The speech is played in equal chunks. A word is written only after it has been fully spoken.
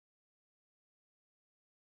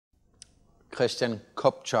Christian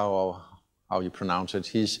Couppé, or how you pronounce it.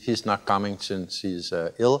 He's not coming since he's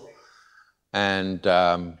ill. And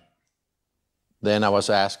then I was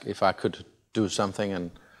asked if I could do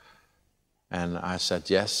something, and I said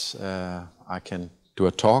yes, I can do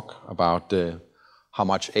a talk about how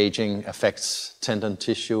much aging affects tendon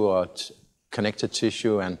tissue or connective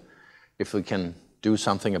tissue, and if we can do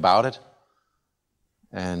something about it.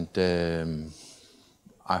 And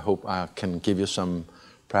I hope I can give you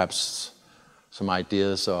perhaps some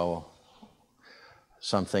ideas or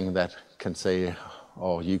something that can say,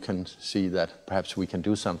 or you can see that perhaps we can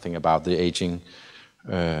do something about the aging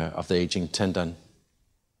of the aging tendon.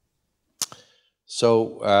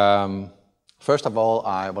 So first of all,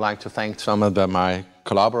 I would like to thank some of my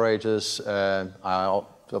collaborators.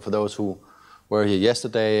 For those who were here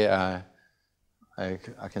yesterday,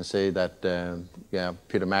 I can say that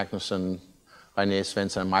Peter Magnusson, René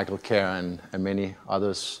Svensson, Michael Kerr, and many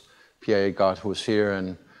others, Pierre Gott, who's here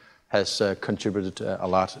and has contributed a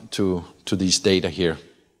lot to these data here.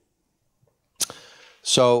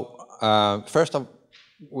 So first of all,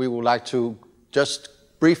 we would like to just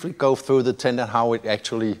briefly go through the tendon, how it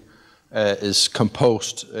actually is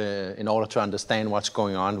composed in order to understand what's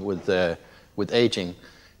going on with aging.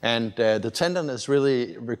 And the tendon is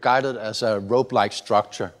really regarded as a rope-like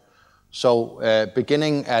structure. So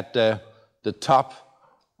beginning at the top,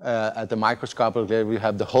 at the microscopic level, we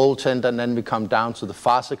have the whole tendon, then we come down to the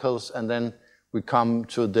fascicles, and then we come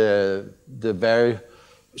to the very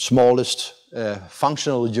smallest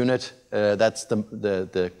functional unit. That's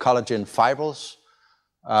the collagen fibrils.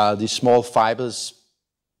 These small fibers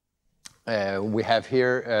we have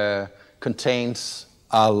here contains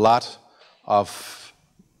a lot of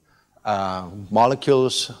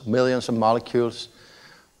molecules, millions of molecules,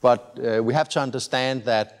 but we have to understand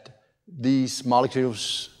that these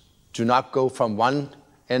molecules do not go from one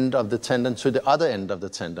end of the tendon to the other end of the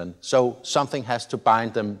tendon. So something has to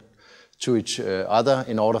bind them to each other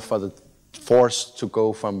in order for the force to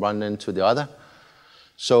go from one end to the other.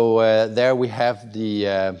 So there we have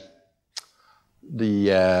the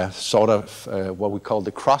sort of what we call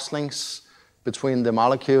the crosslinks between the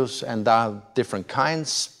molecules, and there are different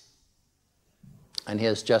kinds. And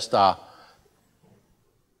here's just a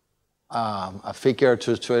figure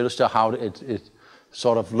to illustrate how it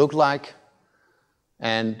sort of look like.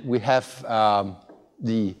 And we have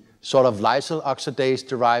the sort of lysyl oxidase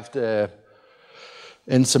derived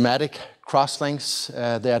enzymatic crosslinks.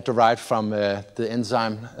 They are derived from the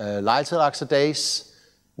enzyme lysyl oxidase,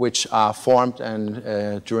 which are formed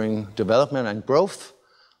during development and growth.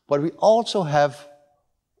 But we also have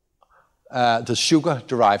the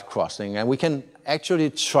sugar-derived crosslink, and we can actually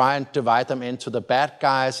try and divide them into the bad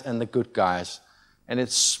guys and the good guys. And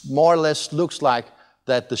it's more or less looks like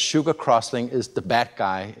that the sugar crosslink is the bad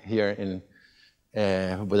guy here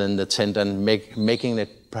within the tendon, making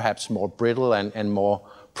it perhaps more brittle and more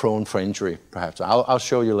prone for injury, perhaps. I'll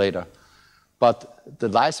show you later. But the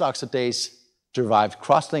lysyl oxidase derived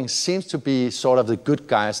crosslink seems to be sort of the good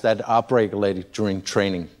guys that are upregulated during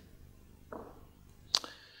training.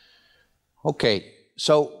 Okay,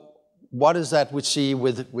 so what is that we see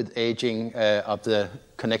with aging of the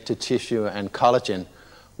connective tissue and collagen?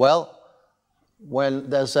 Well, when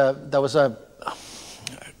there was a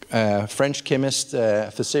French chemist,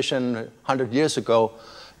 physician 100 years ago,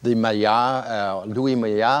 Louis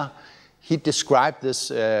Maillard, he described this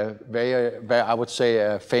very, I would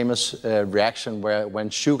say, famous reaction where when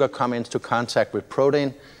sugar comes into contact with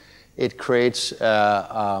protein, it creates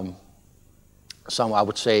some, I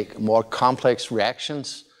would say, more complex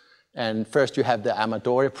reactions. And first you have the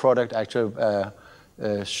Amadori product, actually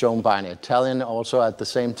shown by an Italian also at the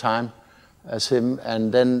same time as him.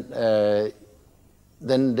 And then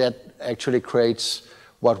that actually creates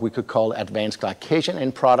what we could call advanced glycation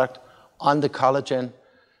end product on the collagen.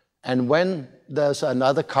 And when there's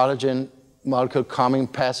another collagen molecule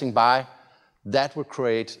passing by, that will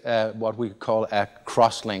create what we call a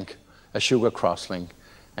crosslink, a sugar crosslink.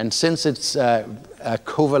 And since it's a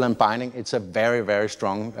covalent binding, it's a very, very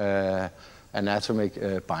strong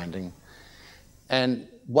anatomic binding. And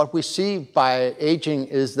what we see by aging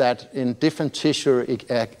is that in different tissue, it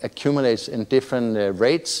accumulates in different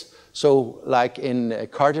rates. So like in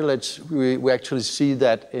cartilage, we actually see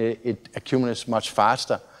that it accumulates much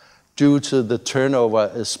faster due to the turnover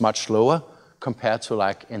is much slower compared to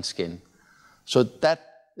like in skin. So that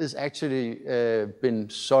is actually been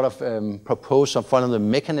sort of proposed of one of the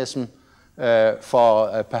mechanisms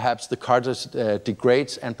for perhaps the cartilage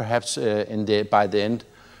degrades and perhaps by the end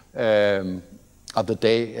of the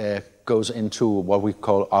day goes into what we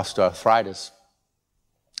call osteoarthritis.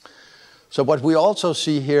 So what we also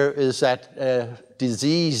see here is that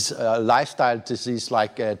disease, lifestyle disease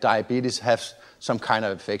like diabetes have some kind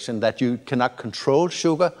of affection, that you cannot control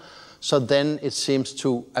sugar, so then it seems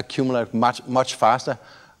to accumulate much faster,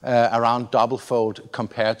 around double-fold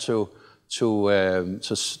compared to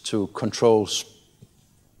controls.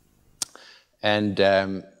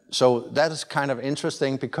 And so that is kind of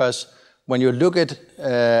interesting, because when you look at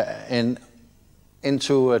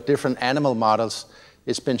into different animal models,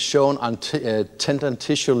 it's been shown on tendon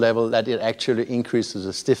tissue level that it actually increases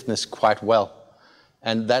the stiffness quite well.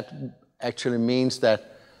 And that actually means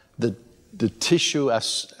that the tissue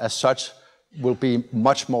as such will be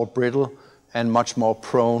much more brittle and much more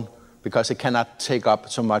prone, because it cannot take up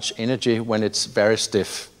so much energy when it's very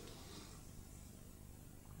stiff.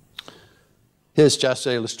 Here's just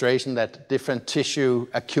an illustration that different tissue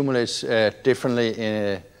accumulates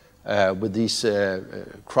differently with these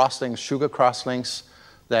crosslinks, sugar crosslinks,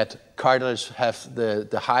 that cartilage have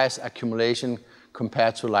the highest accumulation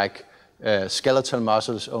compared to like skeletal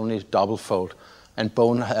muscles, only double-fold. And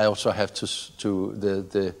bone also have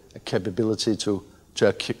the capability to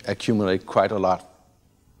accumulate quite a lot.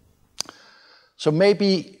 So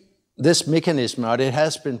maybe this mechanism, or it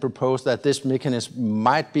has been proposed that this mechanism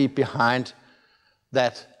might be behind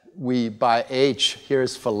that we, by age, here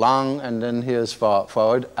is for lung and then here's for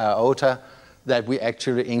aorta, that we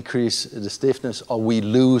actually increase the stiffness or we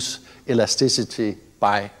lose elasticity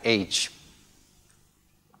by age.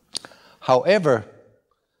 However,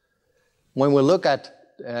 when we look at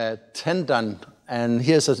tendon, and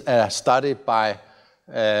here's a study by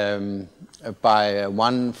one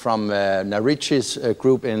from Narici's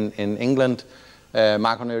group in England.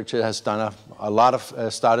 Marco Nerici has done a lot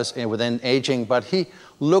of studies within aging, but he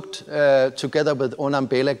looked together with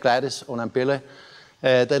Gladys Onambele,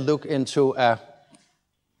 they looked into a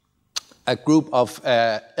group of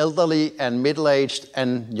elderly and middle-aged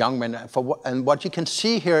and young men. And what you can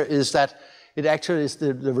see here is that it actually is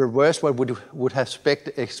the reverse what we would have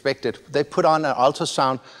expected. They put on an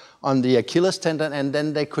ultrasound on the Achilles tendon, and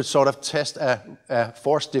then they could sort of test a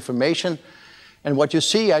forced deformation. And what you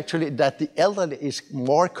see actually that the elderly is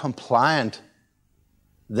more compliant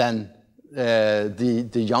than the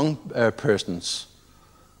young persons.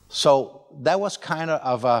 So that was kind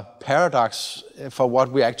of a paradox for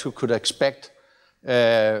what we actually could expect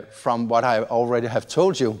from what I already have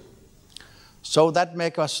told you. So that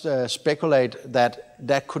makes us speculate that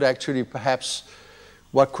that could actually perhaps,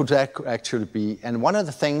 what could that actually be? And one of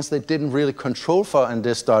the things they didn't really control for in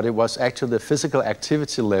this study was actually the physical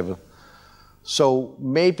activity level. So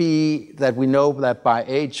maybe that we know that by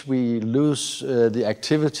age we lose the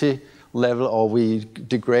activity level, or we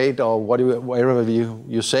degrade, or whatever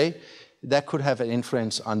you say, that could have an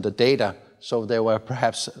influence on the data. So they were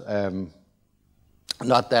perhaps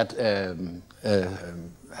not that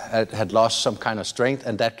had lost some kind of strength,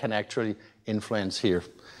 and that can actually influence here.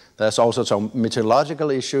 There's also some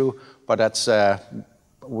meteorological issue, but that's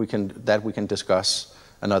we can discuss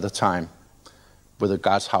another time with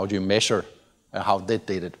regards how do you measure how they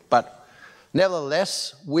did it. But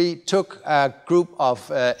nevertheless, we took a group of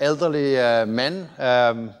elderly men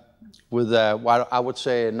with what I would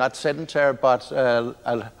say not sedentary, but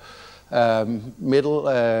middle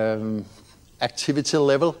activity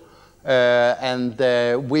level. And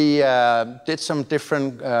we did some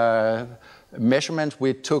different measurements.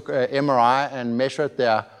 We took MRI and measured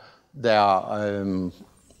their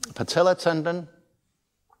patella tendon.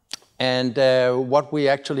 And what we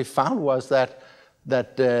actually found was that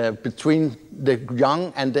between the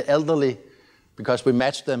young and the elderly, because we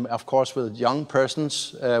matched them, of course, with young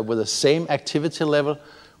persons with the same activity level,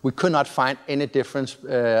 we could not find any difference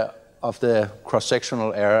of the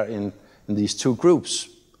cross-sectional area in these two groups.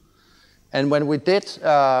 And when we did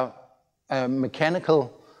a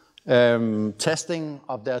mechanical testing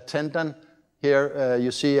of their tendon, here you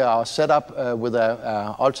see our setup with an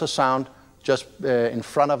ultrasound just in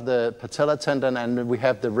front of the patella tendon, and we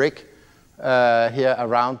have the rig here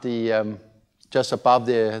around the, just above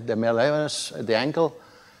the malleolus, the ankle.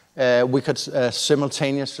 We could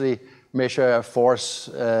simultaneously measure force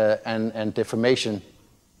and deformation,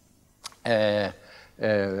 and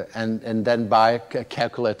then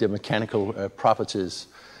calculate the mechanical properties.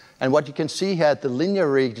 And what you can see here at the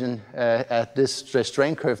linear region, at this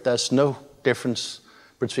strain curve, there's no difference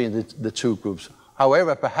between the two groups.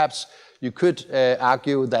 However, perhaps you could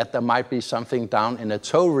argue that there might be something down in the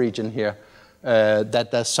toe region here,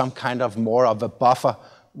 that there's some kind of more of a buffer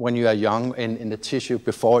when you are young in the tissue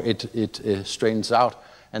before it strains out,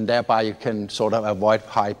 and thereby you can sort of avoid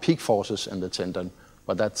high peak forces in the tendon.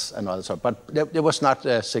 But that's another story. But it was not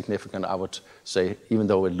significant, I would say, even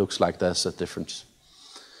though it looks like there's a difference.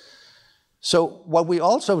 So what we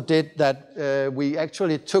also did that we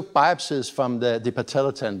actually took biopsies from the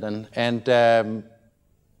patellar tendon and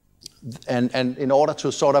in order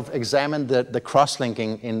to sort of examine the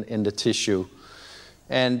cross-linking in the tissue.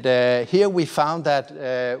 And here we found that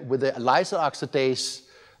with the lysyl oxidase,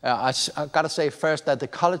 I got to say first that the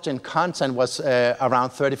collagen content was around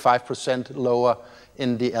 35% lower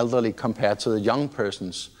in the elderly compared to the young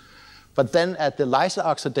persons. But then at the lysyl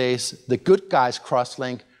oxidase, the good guys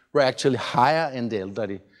cross-link were actually higher in the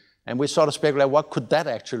elderly. And we sort of speculate, what could that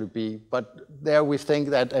actually be? But there we think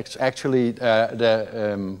that it's actually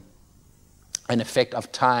an effect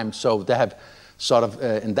of time. So they have sort of,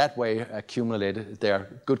 in that way, accumulated their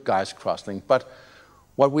good guys crosslink. But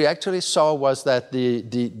what we actually saw was that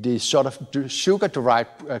the sort of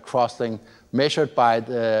sugar-derived crosslink measured by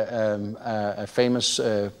a famous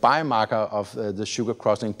biomarker of the sugar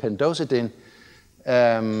crosslink pendosidine,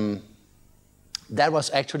 that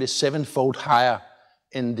was actually 7-fold higher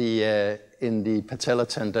in the patellar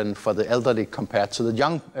tendon for the elderly compared to the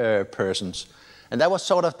young persons. And that was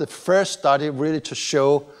sort of the first study really to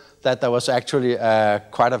show that there was actually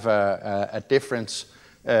quite of a difference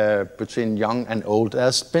between young and old.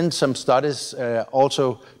 There's been some studies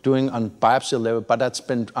also doing on biopsy level, but that's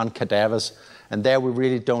been on cadavers. And there we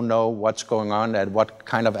really don't know what's going on and what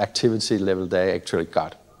kind of activity level they actually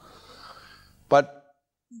got. But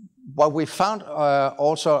what we found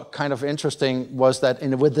also kind of interesting was that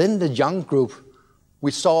within the young group,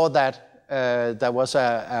 we saw that there was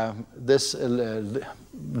this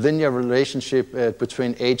linear relationship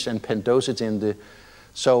between age and pendosity.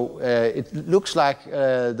 So it looks like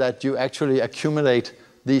that you actually accumulate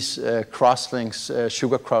these crosslinks,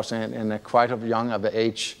 sugar crossing, in quite a young of an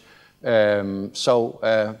age. So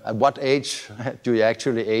at what age do you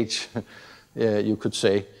actually age, you could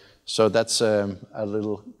say. So that's a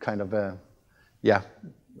little kind of,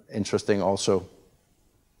 interesting also.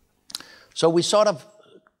 So we sort of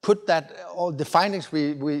put that, all the findings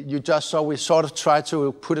you just saw, we sort of tried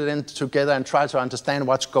to put it in together and try to understand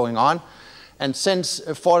what's going on. And since,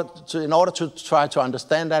 in order to try to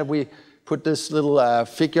understand that, we put this little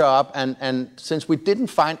figure up, and since we didn't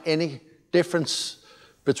find any difference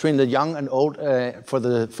between the young and old for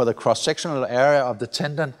the cross-sectional area of the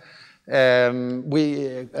tendon,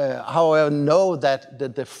 we, however, know that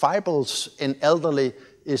the fibrils in elderly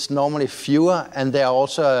is normally fewer, and they are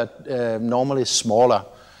also normally smaller.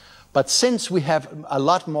 But since we have a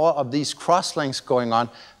lot more of these crosslinks going on,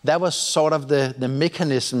 that was sort of the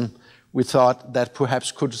mechanism we thought that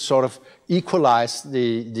perhaps could sort of equalize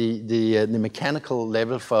the mechanical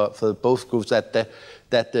level for both groups, that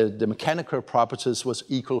the mechanical properties was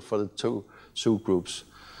equal for the two groups.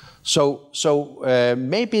 So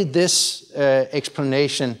maybe this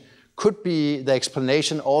explanation could be the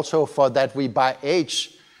explanation also for that we by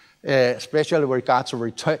age, especially with regard to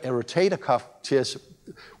rotator cuff tears,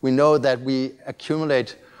 we know that we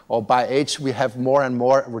accumulate, or by age we have more and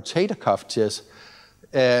more rotator cuff tears.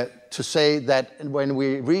 To say that when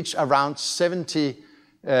we reach around 70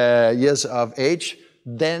 years of age,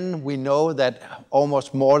 then we know that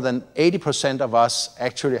almost more than 80% of us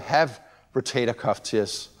actually have rotator cuff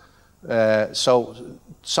tears. So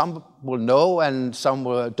some will know and some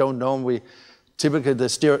don't know. We typically the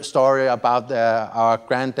story about our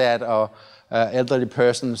granddad or elderly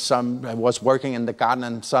person, some was working in the garden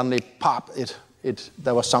and suddenly pop,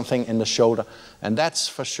 there was something in the shoulder, and that's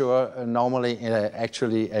for sure normally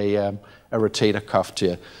actually a rotator cuff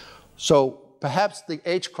tear. So perhaps the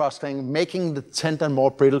age crosslink making the tendon more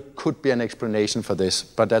brittle could be an explanation for this,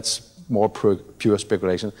 but that's more pure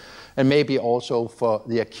speculation. And maybe also for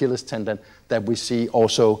the Achilles tendon that we see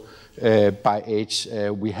also by age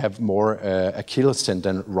we have more Achilles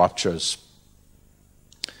tendon ruptures.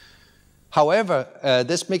 However,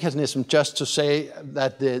 this mechanism, just to say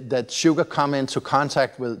that sugar come into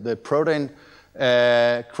contact with the protein,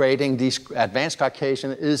 creating these advanced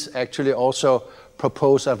glycation, is actually also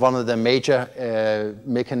proposed as one of the major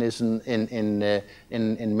mechanisms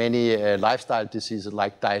in many lifestyle diseases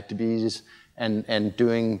like diabetes and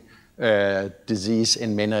doing disease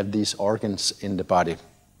in many of these organs in the body.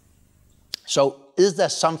 So is there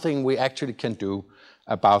something we actually can do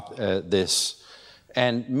about this?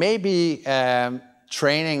 And maybe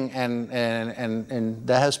training, and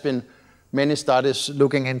there has been many studies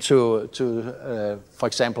looking into, for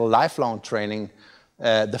example, lifelong training.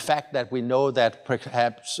 The fact that we know that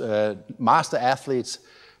perhaps master athletes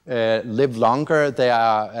live longer, they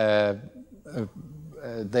are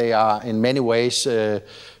in many ways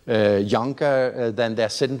younger than their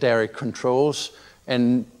sedentary controls,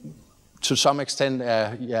 and to some extent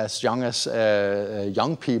as young as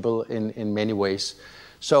young people in many ways.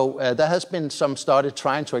 So there has been some study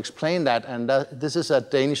trying to explain that, and this is a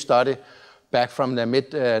Danish study back from the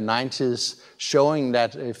mid-90s showing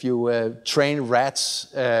that if you train rats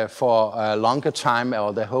for a longer time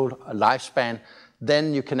or the whole lifespan,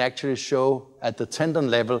 then you can actually show at the tendon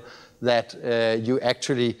level that you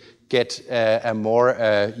actually get a more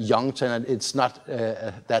young tendon. It's not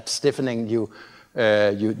that stiffening you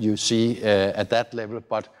see at that level,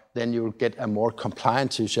 but then you'll get a more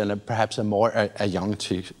compliant tissue and perhaps a more young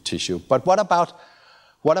tissue. But what about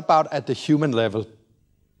at the human level?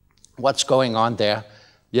 What's going on there?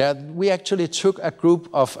 Yeah, we actually took a group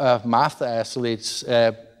of master athletes.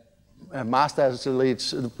 Master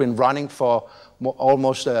athletes who've been running for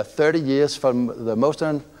almost 30 years for the most of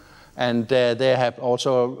them, and they have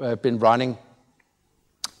also been running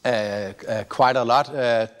quite a lot,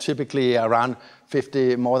 typically around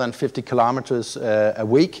more than 50 kilometers a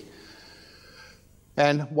week.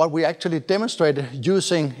 And what we actually demonstrated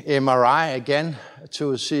using MRI again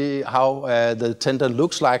to see how the tendon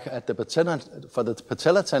looks like at the patella, for the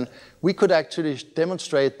patella tendon, we could actually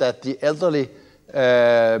demonstrate that the elderly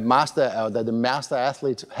the master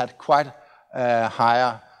athletes had quite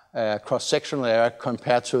higher cross-sectional area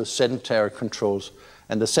compared to sedentary controls.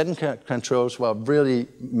 And the sedentary controls were really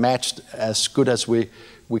matched as good as we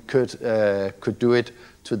could do it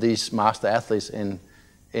to these master athletes in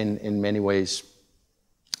many ways.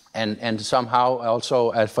 And somehow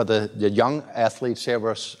also for the young athletes here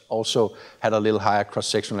was also had a little higher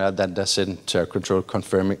cross-sectional area than the sedentary control,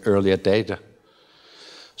 confirming earlier data.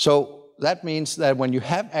 So that means that when you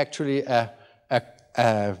have actually a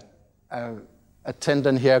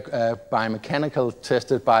tendon here biomechanical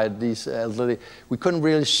tested by these elderly, we couldn't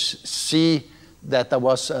really see that there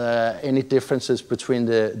was any differences between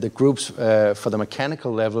the groups for the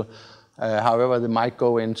mechanical level. However, they might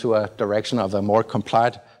go into a direction of a more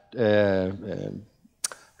compliant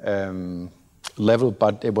level,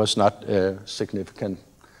 but it was not significant.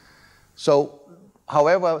 So,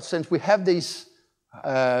 however, since we have these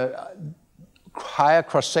higher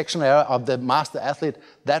cross-section area of the master athlete,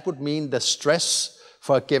 that would mean the stress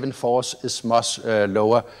for a given force is much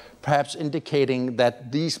lower, perhaps indicating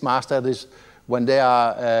that these master athletes, when they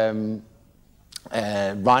are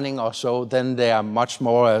running or so, then they are much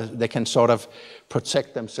more, they can sort of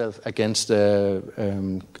protect themselves against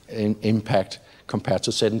impact compared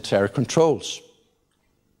to sedentary controls.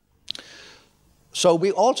 So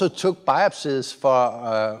we also took biopsies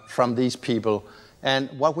from these people.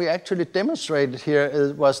 And what we actually demonstrated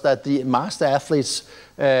here was that the master athletes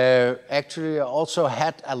actually also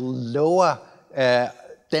had a lower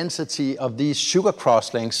density of these sugar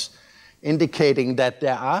crosslinks, indicating that they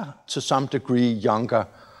are to some degree younger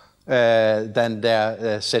than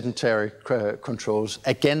their sedentary controls.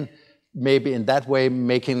 Again, maybe in that way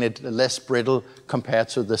making it less brittle compared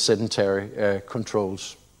to the sedentary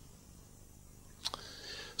controls.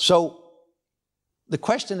 So the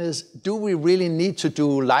question is, do we really need to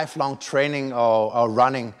do lifelong training or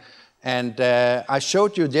running? And I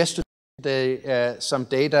showed you yesterday some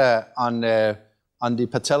data on the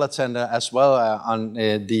patella tendon as well on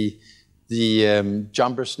the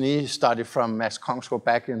jumper's knee study from Mads Kongsgaard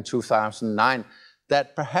back in 2009,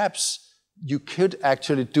 that perhaps you could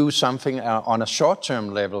actually do something on a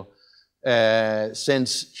short-term level,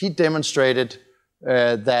 since he demonstrated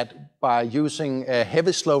that by using a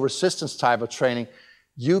heavy slow resistance type of training,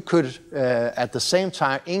 you could at the same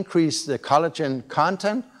time increase the collagen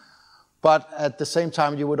content, but at the same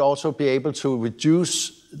time you would also be able to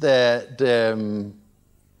reduce the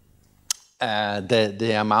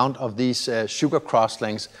amount of these sugar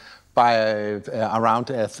crosslinks by around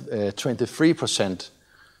 23%.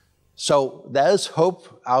 So there is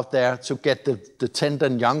hope out there to get the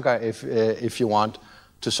tendon younger if you want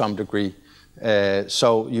to some degree.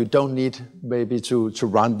 So you don't need maybe to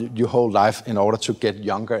run your whole life in order to get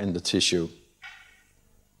younger in the tissue.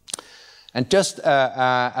 And just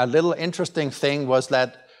a little interesting thing was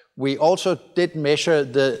that we also did measure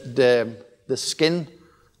the skin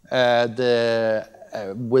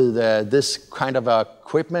with this kind of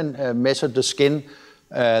equipment, measured the skin,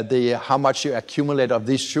 how much you accumulate of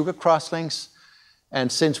these sugar crosslinks.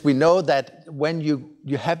 And since we know that when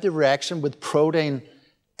you have the reaction with protein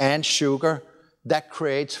and sugar, that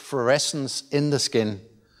creates fluorescence in the skin.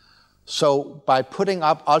 So by putting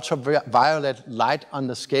up ultraviolet light on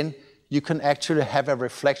the skin, you can actually have a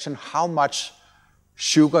reflection how much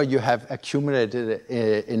sugar you have accumulated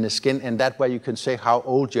in the skin, and that way you can say how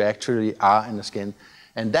old you actually are in the skin.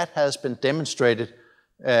 And that has been demonstrated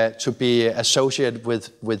to be associated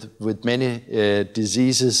with many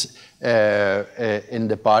diseases in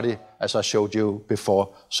the body, as I showed you before.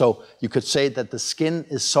 So you could say that the skin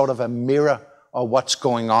is sort of a mirror of what's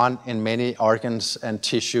going on in many organs and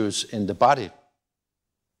tissues in the body.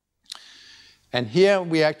 And here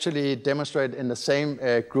we actually demonstrate in the same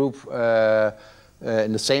group,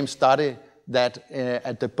 in the same study,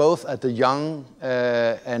 that both at the young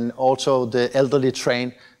and also the elderly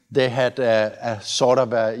trained, they had a sort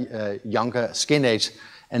of a younger skin age.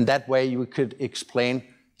 And that way you could explain,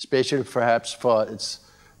 especially perhaps for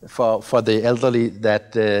the elderly,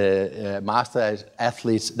 that master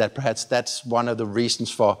athletes, that perhaps that's one of the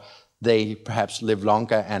reasons for they perhaps live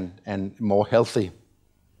longer and more healthy.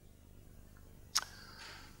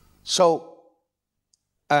 So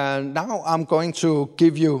now I'm going to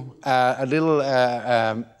give you a little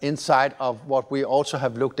insight of what we also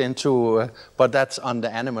have looked into, but that's on the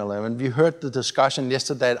animal level. And we heard the discussion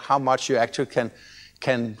yesterday how much you actually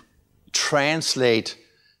can translate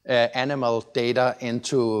animal data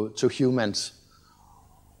into humans.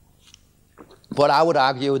 But I would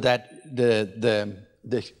argue that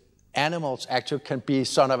the animals actually can be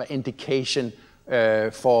sort of an indication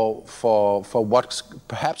for what's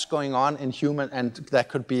perhaps going on in human, and that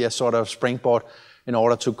could be a sort of springboard in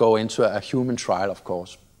order to go into a human trial, of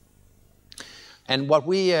course. And what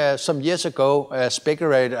we some years ago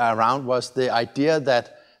speculated around was the idea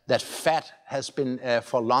that fat has been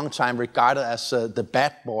for a long time regarded as the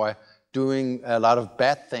bad boy, doing a lot of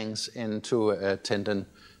bad things into tendon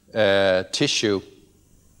tissue.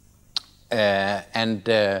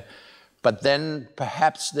 But then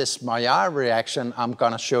perhaps this Maillard reaction I'm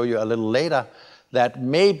going to show you a little later, that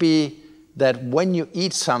maybe that when you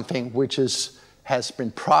eat something which has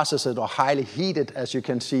been processed or highly heated, as you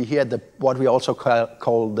can see here, what we also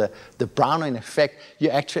call the browning effect,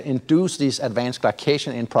 you actually induce these advanced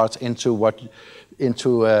glycation end products into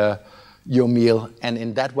your meal. And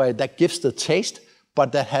in that way, that gives the taste,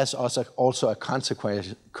 but that has also a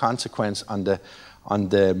consequence on the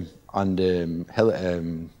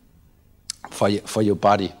health, for your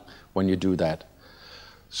body when you do that.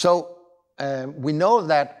 So we know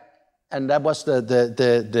that, and that was the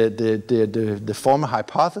former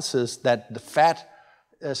hypothesis, that the fat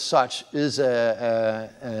as such is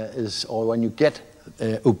or when you get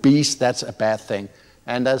obese, that's a bad thing.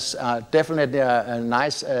 And there's definitely a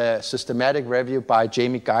nice systematic review by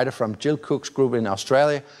Jamie Guider from Jill Cook's group in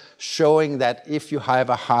Australia, showing that if you have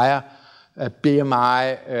a higher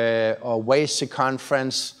BMI or waist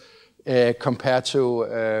circumference compared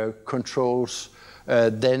to controls,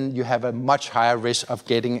 then you have a much higher risk of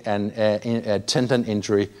getting a tendon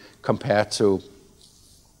injury compared to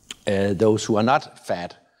those who are not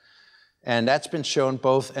fat. And that's been shown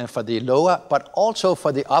both for the lower, but also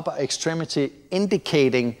for the upper extremity,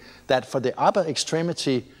 indicating that for the upper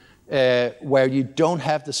extremity, where you don't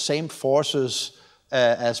have the same forces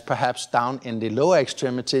as perhaps down in the lower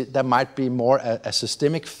extremity, there might be more a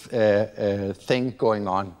systemic thing going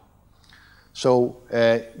on. So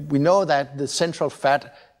we know that the central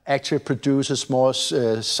fat actually produces more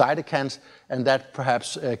cytokines, and that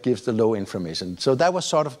perhaps gives the low inflammation. So that was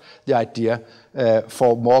sort of the idea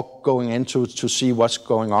for more going into to see what's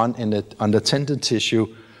going on on the tendon tissue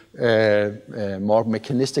more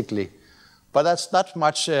mechanistically. But that's not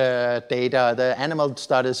much data. The animal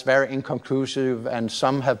study is very inconclusive, and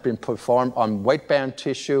some have been performed on weight-bearing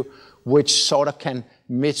tissue, which sort of can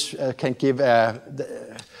give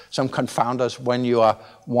some confounders when you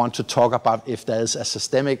want to talk about if there's a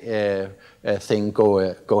systemic thing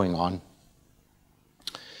going on.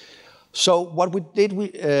 So what we did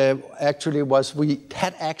actually was we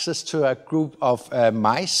had access to a group of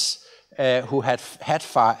mice who had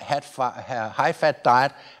high-fat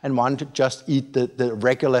diet and wanted to just eat the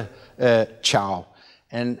regular chow.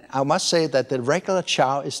 And I must say that the regular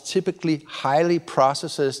chow is typically highly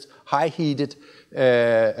processed, high-heated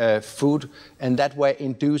food, and that way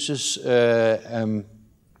induces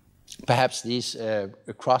perhaps these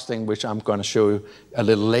crossing, which I'm going to show you a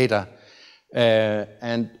little later.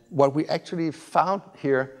 And what we actually found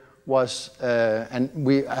here was, and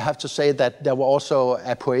we have to say that there were also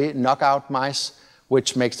ApoE knockout mice,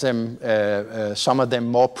 which makes them, some of them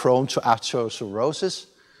more prone to atherosclerosis.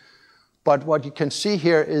 But what you can see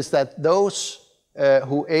here is that those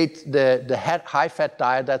who ate the high-fat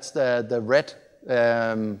diet, that's the red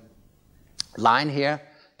line here,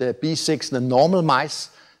 the B6, the normal mice,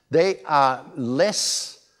 they are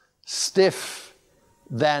less stiff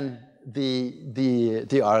than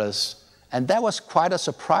the others. And that was quite a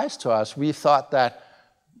surprise to us. We thought that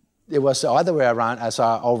it was the other way around, as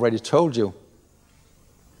I already told you.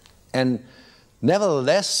 And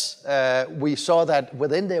Nevertheless, we saw that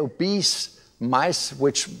within the obese mice,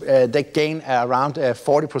 which they gain around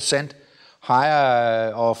 40%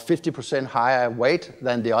 higher or 50% higher weight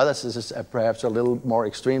than the others. This is perhaps a little more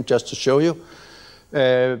extreme just to show you.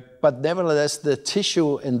 But nevertheless, the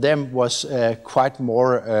tissue in them was quite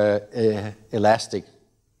more elastic.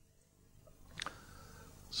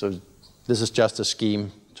 So this is just a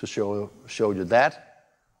scheme to show you that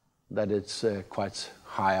it's quite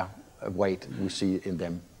higher weight we see in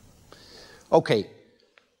them. Okay,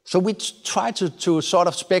 so we try to sort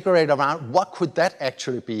of speculate around what could that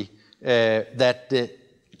actually be, that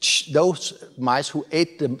those mice who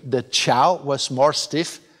ate the chow was more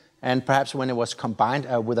stiff, and perhaps when it was combined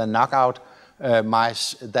with a knockout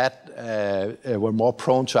mice that were more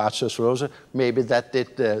prone to arthrosclerosis, maybe that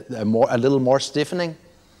did a little more stiffening.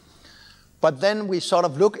 But then we sort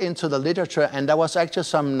of look into the literature, and there was actually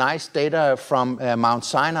some nice data from Mount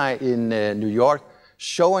Sinai in New York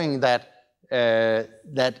showing that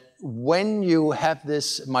that when you have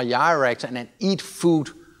this Maillard reaction and eat food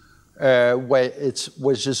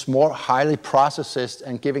which is more highly processed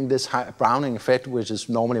and giving this browning effect, which is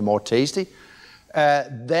normally more tasty,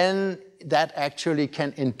 then that actually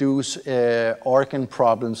can induce organ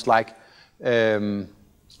problems like the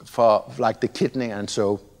kidney and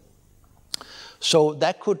so. So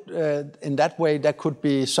that could, in that way, that could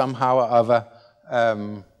be somehow of a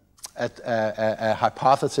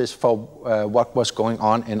hypothesis for what was going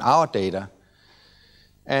on in our data.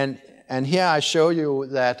 And here I show you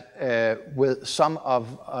that with some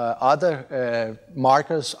of other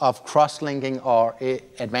markers of cross-linking or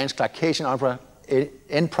advanced glycation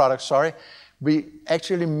end products, we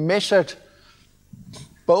actually measured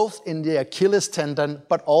both in the Achilles tendon,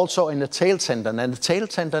 but also in the tail tendon. And the tail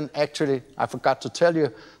tendon, actually, I forgot to tell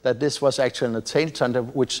you that this was actually in the tail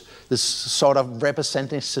tendon, which is sort of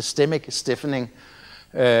representing systemic stiffening.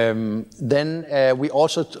 Then we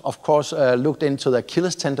also, of course, looked into the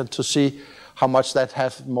Achilles tendon to see how much that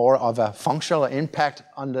has more of a functional impact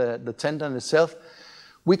on the tendon itself.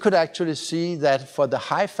 We could actually see that for the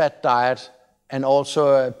high-fat diet, and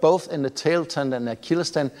also both in the tail tendon and Achilles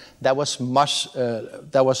tendon, that was much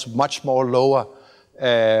more lower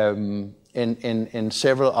in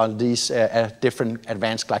several of these different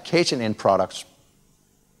advanced glycation end products.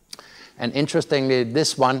 And interestingly,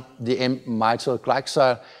 this one, the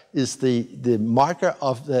M-methylglycol, is the marker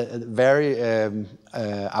of the very,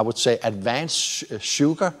 I would say, advanced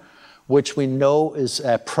sugar, which we know is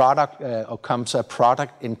a product or comes a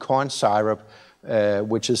product in corn syrup,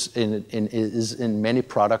 which is in many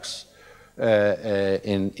products,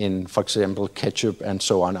 in for example ketchup and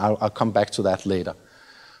so on. I'll come back to that later.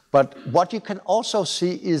 But what you can also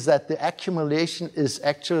see is that the accumulation is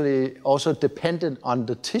actually also dependent on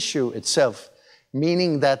the tissue itself,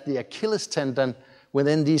 meaning that the Achilles tendon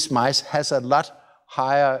within these mice has a lot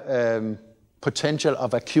higher potential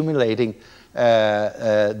of accumulating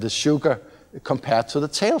the sugar compared to the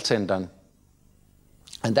tail tendon.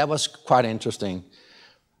 And that was quite interesting.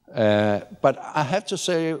 But I have to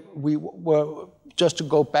say, we were, just to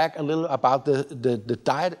go back a little about the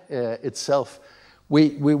diet itself,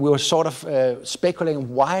 we were sort of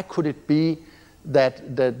speculating why could it be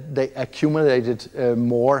that they accumulated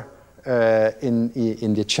more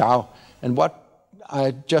in the chow. And what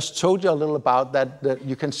I just told you a little about that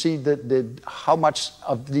you can see how much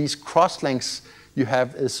of these cross-links you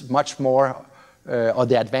have is much more or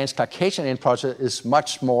the advanced glycation end process is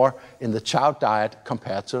much more in the chow diet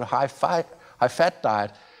compared to the high-fat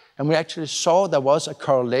diet. And we actually saw there was a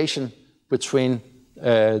correlation between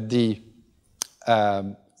the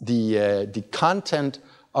content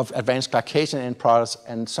of advanced glycation end products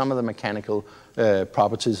and some of the mechanical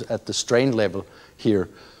properties at the strain level here.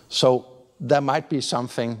 So there might be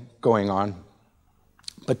something going on.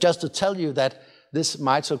 But just to tell you that this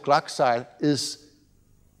methylglycol is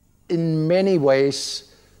in many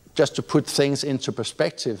ways, just to put things into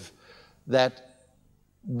perspective, that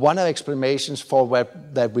one of the explanations for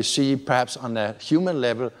that we see perhaps on a human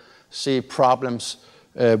level, see problems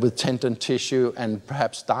with tendon tissue and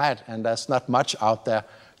perhaps diet, and there's not much out there,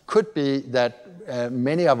 could be that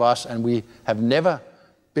many of us, and we have never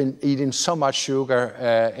been eating so much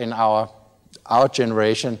sugar in our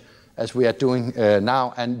generation as we are doing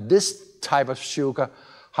now. And this type of sugar,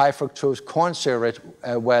 high fructose corn syrup,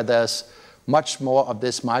 where there's much more of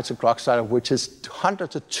this methylglycol, which is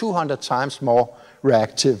 100 to 200 times more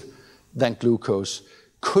reactive than glucose,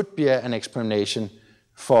 could be an explanation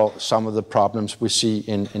for some of the problems we see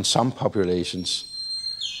in some populations.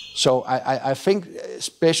 So I think,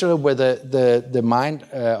 especially with the mind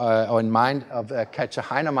or in mind of Katja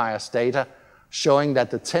Heinemeyer's data showing that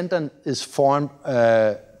the tendon is formed,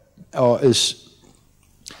 it's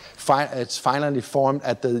finally formed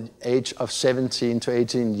at the age of 17 to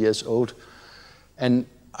 18 years old. And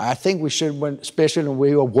I think we should, especially when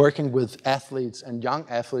we are working with athletes and young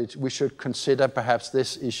athletes, we should consider perhaps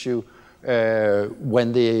this issue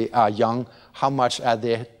when they are young. How much are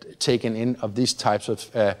they taking in of these types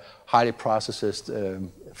of highly processed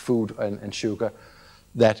food and sugar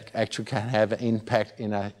that actually can have an impact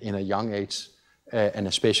in a young age, and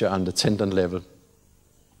especially on the tendon level.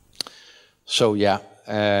 So yeah,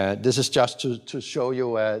 this is just to show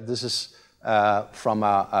you, this is from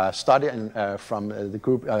a study from the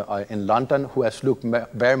group in London who has looked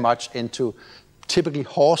very much into typically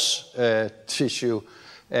horse tissue,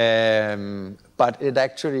 but it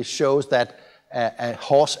actually shows that a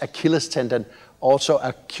horse Achilles tendon also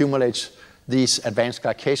accumulates these advanced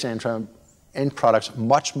glycation end products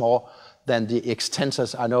much more than the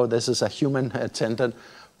extensors. I know this is a human tendon,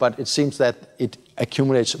 but it seems that it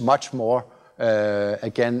accumulates much more,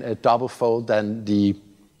 again, a double fold than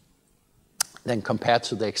compared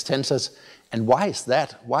to the extensors. And why is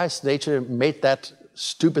that? Why has nature made that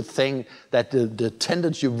stupid thing that the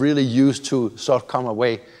tendons you really use to sort of come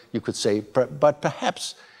away, you could say? But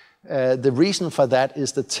perhaps the reason for that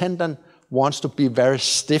is the tendon wants to be very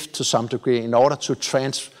stiff to some degree in order to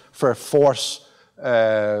transfer force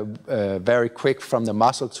very quick from the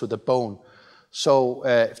muscle to the bone. So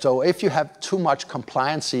if you have too much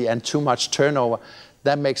compliancy and too much turnover,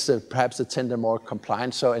 that makes perhaps the tendon more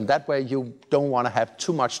compliant. So in that way, you don't want to have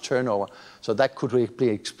too much turnover. So that could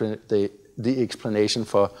be the explanation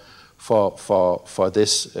for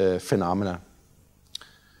this phenomena.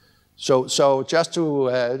 So just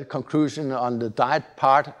to conclusion on the diet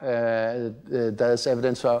part, there's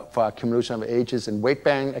evidence for accumulation of ages in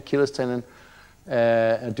weight-bearing Achilles tendon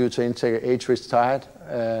due to integral age-rich diet,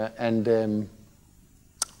 and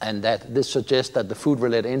that this suggests that the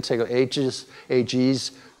food-related integral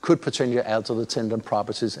AGs could potentially alter the tendon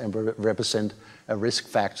properties and represent a risk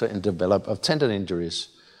factor in development of tendon injuries.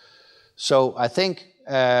 So I think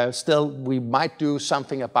still we might do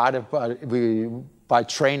something about it by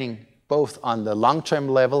training both on the long-term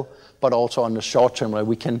level, but also on the short-term level.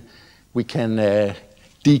 We can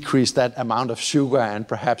decrease that amount of sugar, and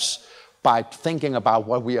perhaps by thinking about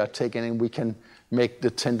what we are taking in, we can make the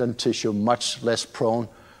tendon tissue much less prone,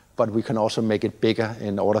 but we can also make it bigger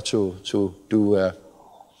in order to do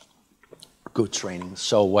good training.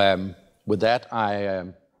 So with that,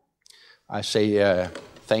 I say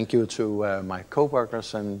thank you to my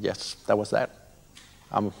co-workers, and yes, that was that.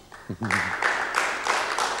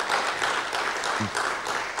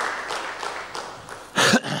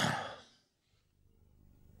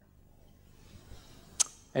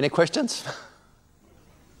 Any questions?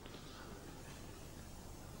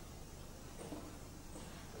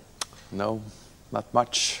 No, not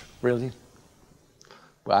much, really.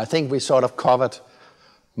 Well, I think we sort of covered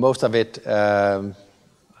most of it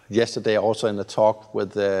yesterday, also in the talk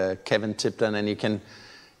with Kevin Tipton, and you can,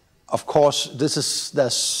 of course,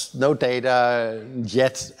 there's no data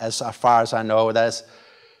yet, as far as I know.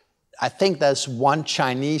 I think there's one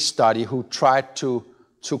Chinese study who tried to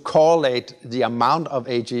correlate the amount of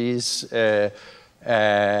AGs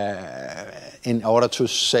in order to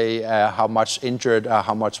say how much injured,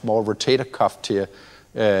 how much more rotator cuff tear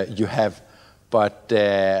you have. But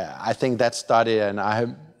I think that study, and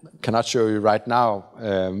I cannot show you right now,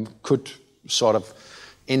 could sort of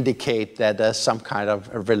indicate that there's some kind of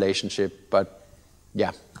a relationship. But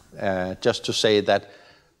yeah, just to say that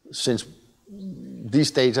since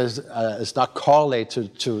these data is not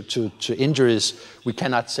correlated to injuries, we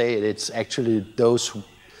cannot say it's actually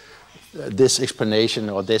this explanation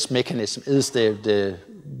or this mechanism is the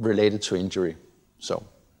related to injury. So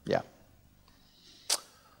yeah.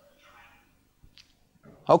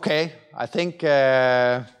 Okay, I think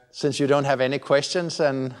since you don't have any questions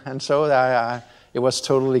and so it was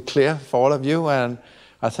totally clear for all of you, and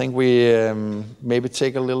I think we maybe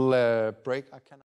take a little break.